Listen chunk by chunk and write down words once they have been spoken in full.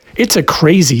It's a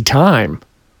crazy time.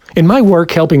 In my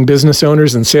work helping business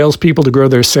owners and salespeople to grow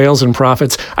their sales and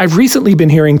profits, I've recently been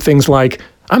hearing things like,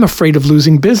 I'm afraid of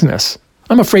losing business.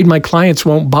 I'm afraid my clients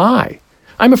won't buy.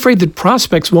 I'm afraid that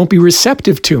prospects won't be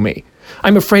receptive to me.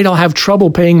 I'm afraid I'll have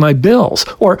trouble paying my bills.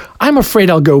 Or I'm afraid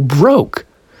I'll go broke.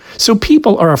 So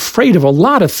people are afraid of a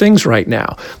lot of things right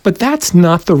now, but that's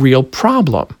not the real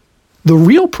problem. The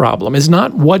real problem is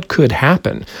not what could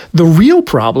happen. The real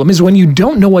problem is when you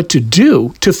don't know what to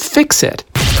do to fix it.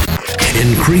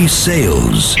 Increase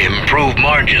sales, improve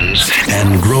margins,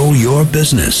 and grow your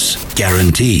business.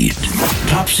 Guaranteed.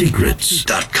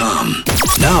 TopSecrets.com.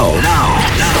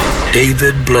 Now,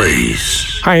 David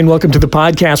Blaze. Hi, and welcome to the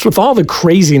podcast. With all the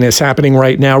craziness happening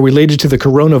right now related to the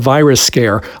coronavirus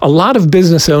scare, a lot of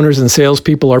business owners and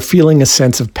salespeople are feeling a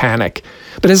sense of panic.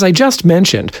 But as I just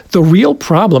mentioned, the real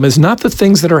problem is not the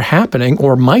things that are happening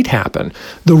or might happen.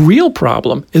 The real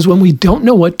problem is when we don't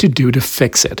know what to do to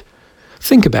fix it.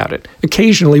 Think about it.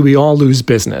 Occasionally, we all lose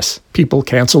business. People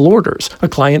cancel orders, a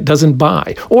client doesn't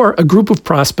buy, or a group of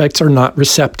prospects are not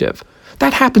receptive.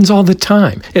 That happens all the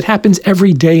time. It happens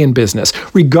every day in business,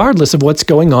 regardless of what's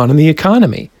going on in the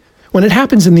economy. When it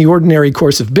happens in the ordinary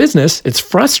course of business, it's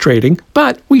frustrating,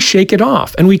 but we shake it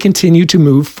off and we continue to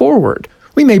move forward.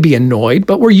 We may be annoyed,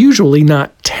 but we're usually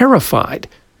not terrified.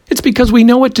 It's because we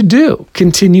know what to do.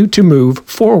 Continue to move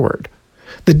forward.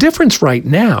 The difference right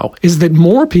now is that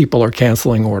more people are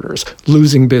canceling orders,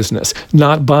 losing business,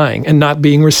 not buying, and not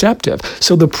being receptive.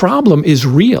 So the problem is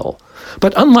real.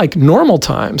 But unlike normal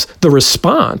times, the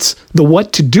response, the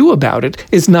what to do about it,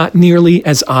 is not nearly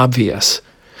as obvious.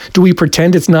 Do we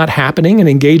pretend it's not happening and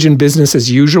engage in business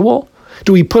as usual?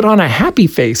 Do we put on a happy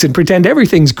face and pretend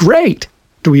everything's great?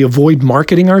 Do we avoid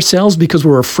marketing ourselves because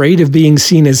we're afraid of being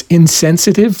seen as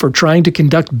insensitive for trying to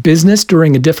conduct business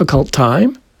during a difficult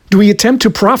time? Do we attempt to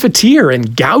profiteer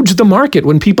and gouge the market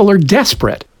when people are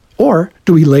desperate? Or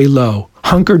do we lay low,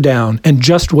 hunker down, and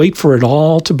just wait for it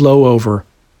all to blow over?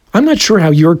 I'm not sure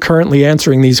how you're currently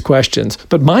answering these questions,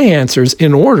 but my answers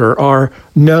in order are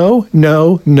no,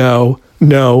 no, no,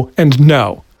 no, and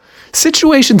no.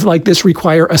 Situations like this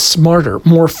require a smarter,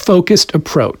 more focused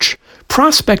approach.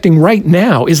 Prospecting right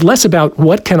now is less about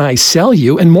what can I sell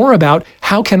you and more about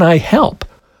how can I help.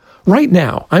 Right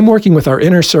now, I'm working with our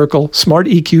Inner Circle, Smart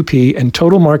EQP, and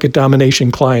Total Market Domination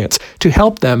clients to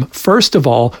help them, first of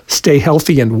all, stay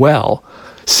healthy and well.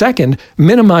 Second,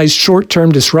 minimize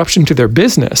short-term disruption to their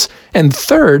business. And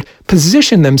third,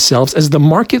 position themselves as the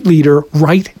market leader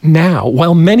right now,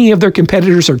 while many of their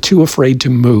competitors are too afraid to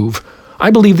move. I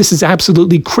believe this is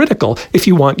absolutely critical if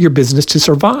you want your business to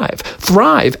survive,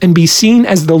 thrive, and be seen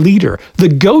as the leader, the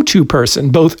go-to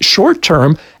person, both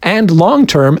short-term and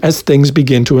long-term as things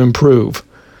begin to improve.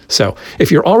 So, if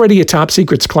you're already a Top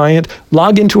Secrets client,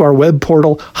 log into our web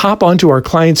portal, hop onto our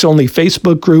clients-only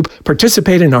Facebook group,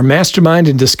 participate in our mastermind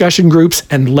and discussion groups,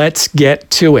 and let's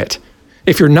get to it.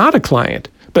 If you're not a client,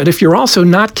 but if you're also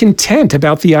not content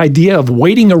about the idea of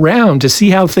waiting around to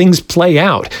see how things play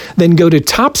out, then go to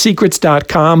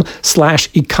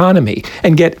topsecrets.com/economy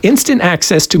and get instant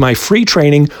access to my free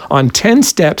training on 10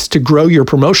 steps to grow your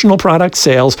promotional product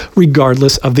sales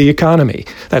regardless of the economy.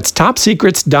 That's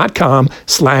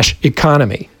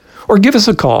topsecrets.com/economy. Or give us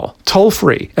a call, toll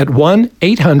free at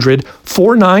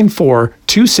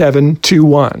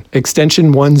 1-800-494-2721,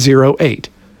 extension 108.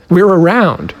 We're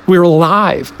around, we're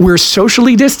alive, we're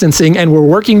socially distancing, and we're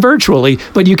working virtually,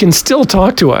 but you can still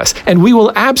talk to us, and we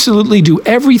will absolutely do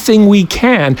everything we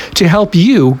can to help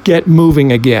you get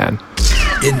moving again.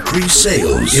 Increase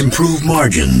sales, improve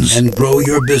margins, and grow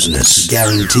your business.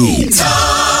 Guaranteed.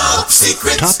 Top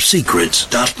Secrets.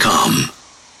 TopSecrets.com.